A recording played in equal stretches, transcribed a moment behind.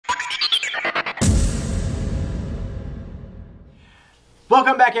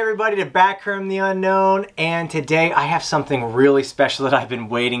Welcome back everybody to Back from the Unknown, and today I have something really special that I've been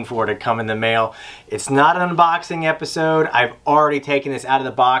waiting for to come in the mail. It's not an unboxing episode. I've already taken this out of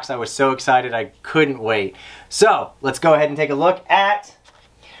the box. I was so excited I couldn't wait. So let's go ahead and take a look at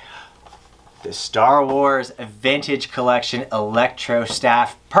the Star Wars Vintage Collection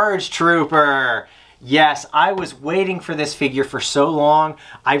Electrostaff Purge Trooper. Yes, I was waiting for this figure for so long.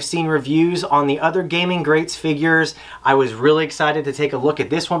 I've seen reviews on the other Gaming Greats figures. I was really excited to take a look at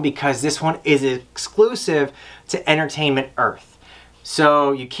this one because this one is exclusive to Entertainment Earth.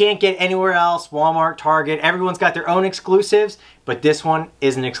 So you can't get anywhere else, Walmart, Target, everyone's got their own exclusives, but this one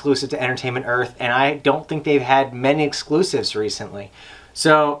is an exclusive to Entertainment Earth, and I don't think they've had many exclusives recently.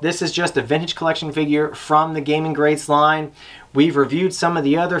 So this is just a vintage collection figure from the Gaming Greats line. We've reviewed some of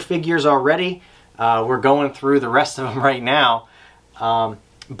the other figures already. We're going through the rest of them right now.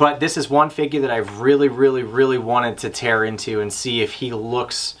 But this is one figure that I've really wanted to tear into and see if he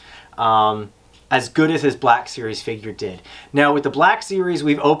looks as good as his Black Series figure did. Now with the Black Series,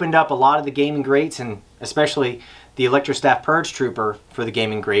 we've opened up a lot of the Gaming Greats, and especially the Electrostaff Purge Trooper for the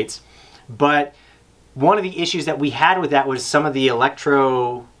Gaming Greats. But one of the issues that we had with that was some of the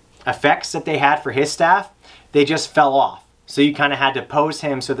electro effects that they had for his staff, they just fell off. So you kind of had to pose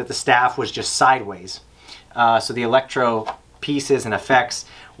him so that the staff was just sideways. So the electro pieces and effects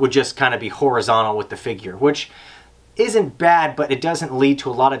would just kind of be horizontal with the figure, which isn't bad, but it doesn't lead to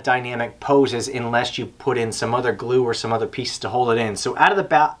a lot of dynamic poses unless you put in some other glue or some other pieces to hold it in. So out of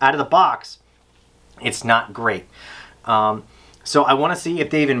the box, it's not great. So I want to see if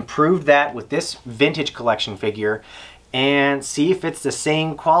they've improved that with this vintage collection figure and see if it's the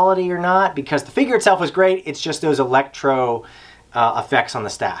same quality or not, because the figure itself was great. It's just those electro effects on the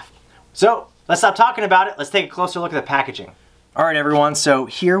staff. So let's stop talking about it. Let's take a closer look at the packaging. All right, everyone, so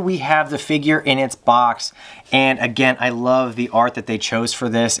here we have the figure in its box, and again, I love the art that they chose for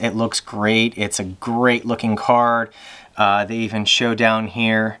this. It looks great. It's a great looking card. They even show down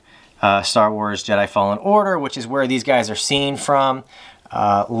here Star Wars Jedi Fallen Order, which is where these guys are seen from.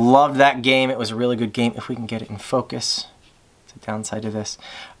 Loved that game. It was a really good game. If we can get it in focus. It's the downside to this.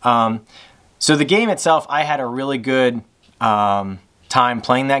 So the game itself, I had a really good time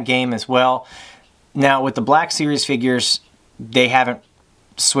playing that game as well. Now with the Black Series figures, they haven't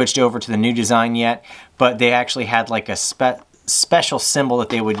switched over to the new design yet, but they actually had like a special symbol that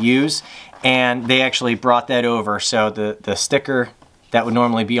they would use, and they actually brought that over. So the sticker that would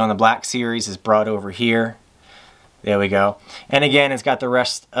normally be on the Black Series is brought over here. There we go. And again, it's got the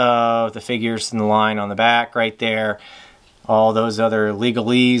rest of the figures in the line on the back right there. All those other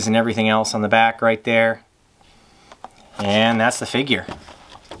legalese and everything else on the back right there. And that's the figure.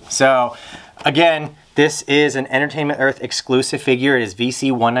 So again, this is an Entertainment Earth exclusive figure. It is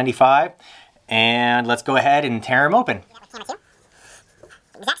VC 195. And let's go ahead and tear him open.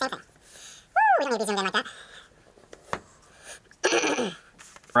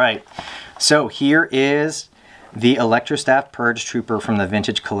 Right. So here is the Electrostaff Purge Trooper from the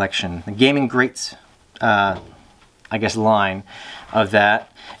Vintage Collection. The Gaming Greats, I guess, line of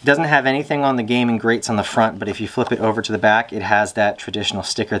that. It doesn't have anything on the Gaming Greats on the front, but if you flip it over to the back, it has that traditional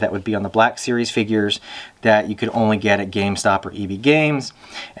sticker that would be on the Black Series figures that you could only get at GameStop or EB Games.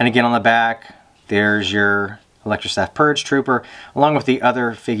 And again, on the back, there's your Electrostaff Purge Trooper, along with the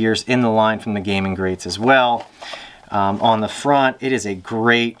other figures in the line from the Gaming Greats as well. On the front, it is a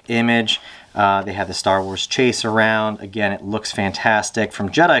great image. They have the Star Wars chase around. Again, it looks fantastic from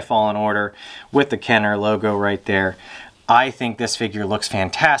Jedi Fallen Order with the Kenner logo right there. I think this figure looks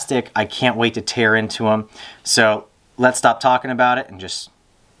fantastic. I can't wait to tear into him. So let's stop talking about it and just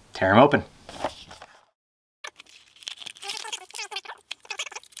tear him open.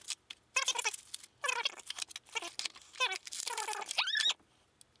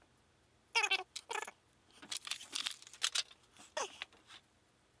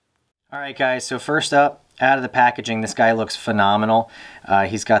 Alright guys, so first up, out of the packaging, this guy looks phenomenal.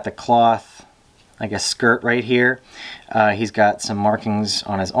 He's got the cloth, I guess, skirt right here. He's got some markings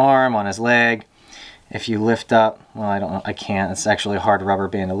on his arm, on his leg. If you lift up, well, I don't know, I can't. It's actually a hard rubber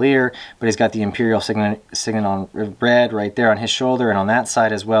bandolier, but he's got the Imperial signet on red right there on his shoulder, and on that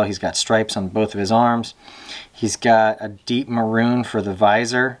side as well, he's got stripes on both of his arms. He's got a deep maroon for the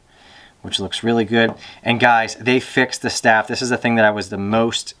visor, which looks really good. And guys, they fixed the staff. This is the thing that I was the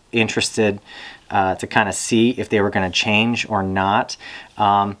most interested to kind of see if they were going to change or not.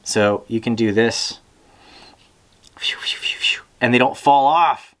 So you can do this, and they don't fall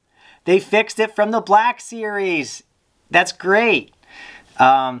off. They fixed it from the Black Series. That's great.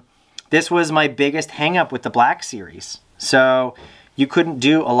 This was my biggest hang-up with the Black Series. So you couldn't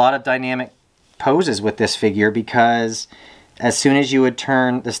do a lot of dynamic poses with this figure because as soon as you would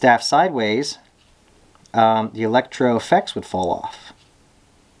turn the staff sideways, the electro effects would fall off.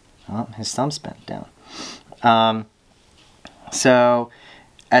 Oh, his thumb's bent down. So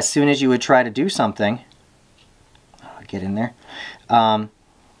as soon as you would try to do something, get in there. Oh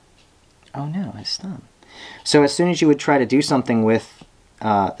no, his thumb. So as soon as you would try to do something with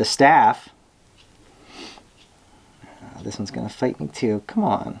the staff, this one's going to fight me too. Come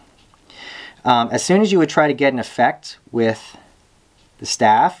on. As soon as you would try to get an effect with the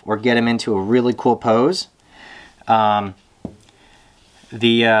staff or get him into a really cool pose,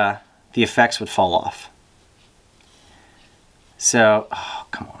 the effects would fall off. So, oh,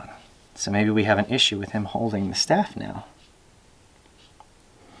 come on. So maybe we have an issue with him holding the staff now.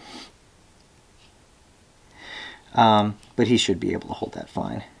 But he should be able to hold that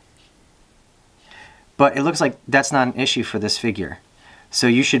fine. But it looks like that's not an issue for this figure. So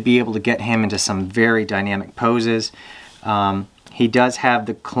you should be able to get him into some very dynamic poses. He does have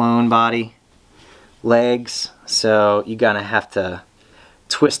the clone body legs, so you're gonna have to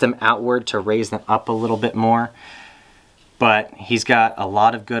twist them outward to raise them up a little bit more. But he's got a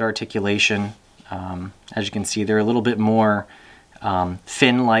lot of good articulation. As you can see, they're a little bit more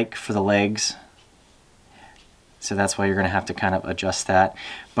fin-like for the legs. So that's why you're going to have to kind of adjust that.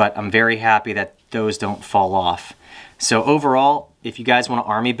 But I'm very happy that those don't fall off. So overall, if you guys want to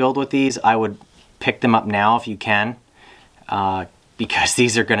army build with these, I would pick them up now if you can. Because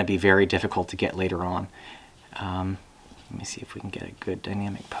these are going to be very difficult to get later on. Let me see if we can get a good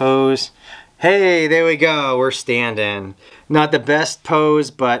dynamic pose. Hey, there we go. We're standing. Not the best pose,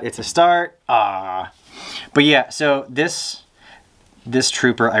 but it's a start. But yeah, so this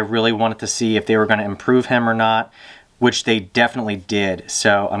trooper, I really wanted to see if they were going to improve him or not, which they definitely did.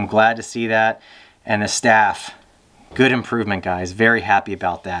 So I'm glad to see that. And the staff, good improvement, guys. Very happy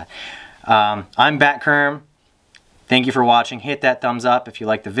about that. I'm Batkerm. Thank you for watching. Hit that thumbs up if you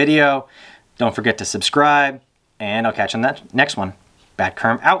like the video. Don't forget to subscribe, and I'll catch you on that next one.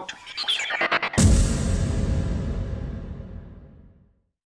 Batkerm out.